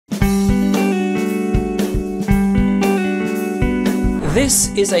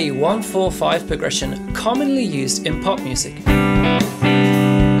This is a 1-4-5 progression commonly used in pop music.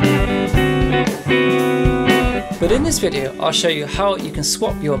 But in this video, I'll show you how you can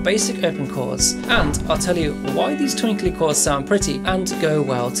swap your basic open chords, and I'll tell you why these twinkly chords sound pretty and go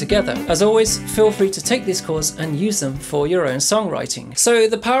well together. As always, feel free to take these chords and use them for your own songwriting. So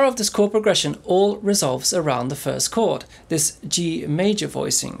the power of this chord progression all revolves around the first chord, this G major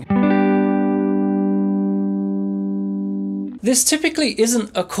voicing. This typically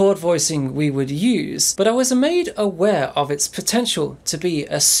isn't a chord voicing we would use, but I was made aware of its potential to be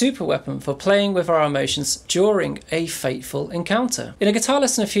a super weapon for playing with our emotions during a fateful encounter. In a guitar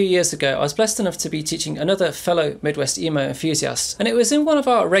lesson a few years ago, I was blessed enough to be teaching another fellow Midwest emo enthusiast, and it was in one of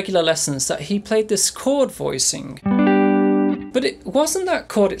our regular lessons that he played this chord voicing. But it wasn't that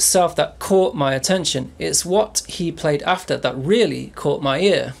chord itself that caught my attention, it's what he played after that really caught my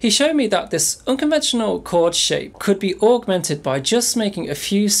ear. He showed me that this unconventional chord shape could be augmented by just making a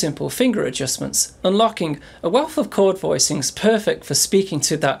few simple finger adjustments, unlocking a wealth of chord voicings perfect for speaking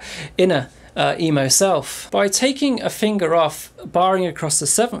to that inner emo self. By taking a finger off, barring across the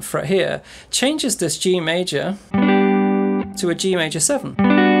 7th fret here, changes this G major to a G major 7.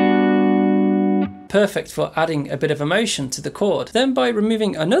 Perfect for adding a bit of emotion to the chord. Then by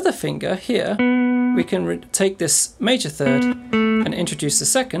removing another finger here, we can take this major 3rd and introduce the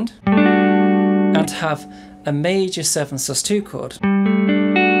 2nd and have a major 7 sus2 chord.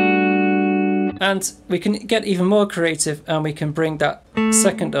 And we can get even more creative, and we can bring that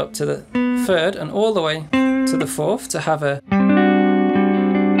 2nd up to the 3rd and all the way to the 4th to have a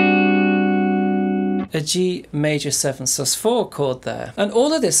G major 7 sus4 chord there. And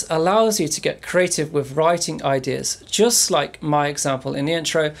all of this allows you to get creative with writing ideas. Just like my example in the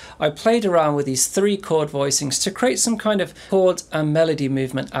intro, I played around with these 3 chord voicings to create some kind of chord and melody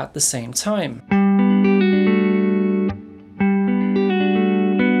movement at the same time.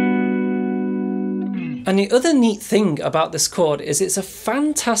 And the other neat thing about this chord is it's a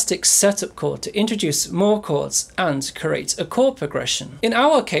fantastic setup chord to introduce more chords and create a chord progression. In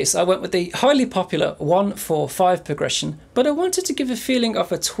our case, I went with the highly popular 1-4-5 progression, but I wanted to give a feeling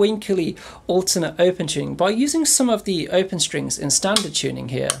of a twinkly alternate open tuning by using some of the open strings in standard tuning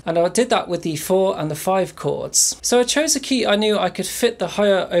here. And I did that with the 4 and the 5 chords. So I chose a key I knew I could fit the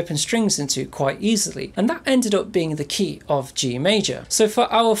higher open strings into quite easily, and that ended up being the key of G major. So for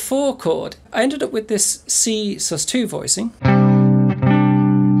our 4 chord, I ended up with this C sus2 voicing.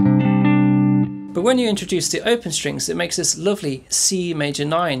 But when you introduce the open strings, it makes this lovely C major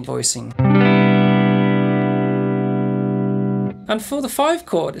 9 voicing. And for the 5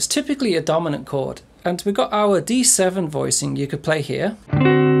 chord, it's typically a dominant chord. And we've got our D7 voicing you could play here.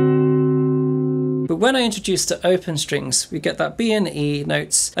 But when I introduce the open strings, we get that B and E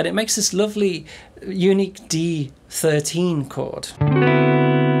notes, and it makes this lovely, unique D13 chord.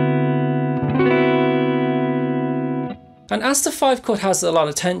 And as the 5 chord has a lot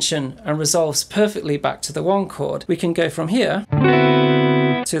of tension and resolves perfectly back to the 1 chord, we can go from here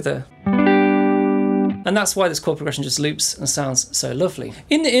to the... And that's why this chord progression just loops and sounds so lovely.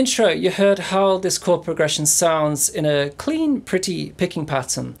 In the intro, you heard how this chord progression sounds in a clean, pretty picking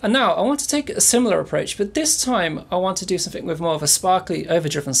pattern. And now I want to take a similar approach, but this time I want to do something with more of a sparkly,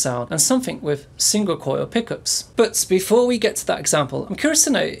 overdriven sound and something with single coil pickups. But before we get to that example, I'm curious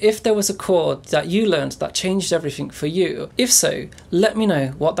to know if there was a chord that you learned that changed everything for you. If so, let me know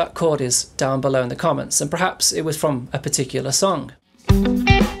what that chord is down below in the comments, and perhaps it was from a particular song.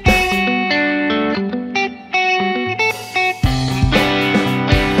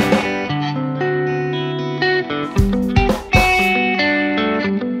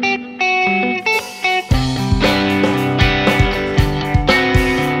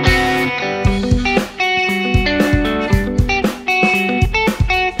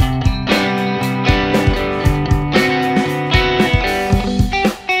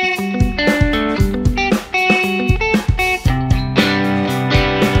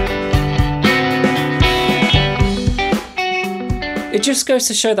 It just goes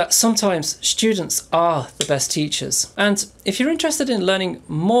to show that sometimes students are the best teachers. And if you're interested in learning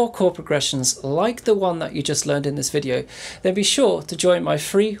more chord progressions like the one that you just learned in this video, then be sure to join my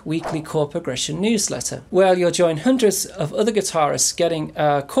free weekly chord progression newsletter, where you'll join hundreds of other guitarists getting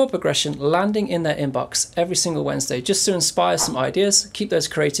a chord progression landing in their inbox every single Wednesday, just to inspire some ideas, keep those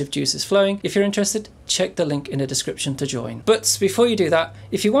creative juices flowing. If you're interested, check the link in the description to join. But before you do that,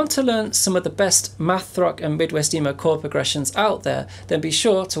 if you want to learn some of the best math rock and Midwest emo chord progressions out there, then be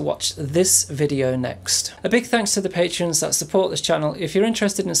sure to watch this video next. A big thanks to the patrons that support this channel. If you're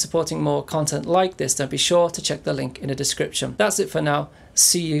interested in supporting more content like this, then be sure to check the link in the description. That's it for now.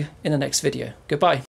 See you in the next video. Goodbye.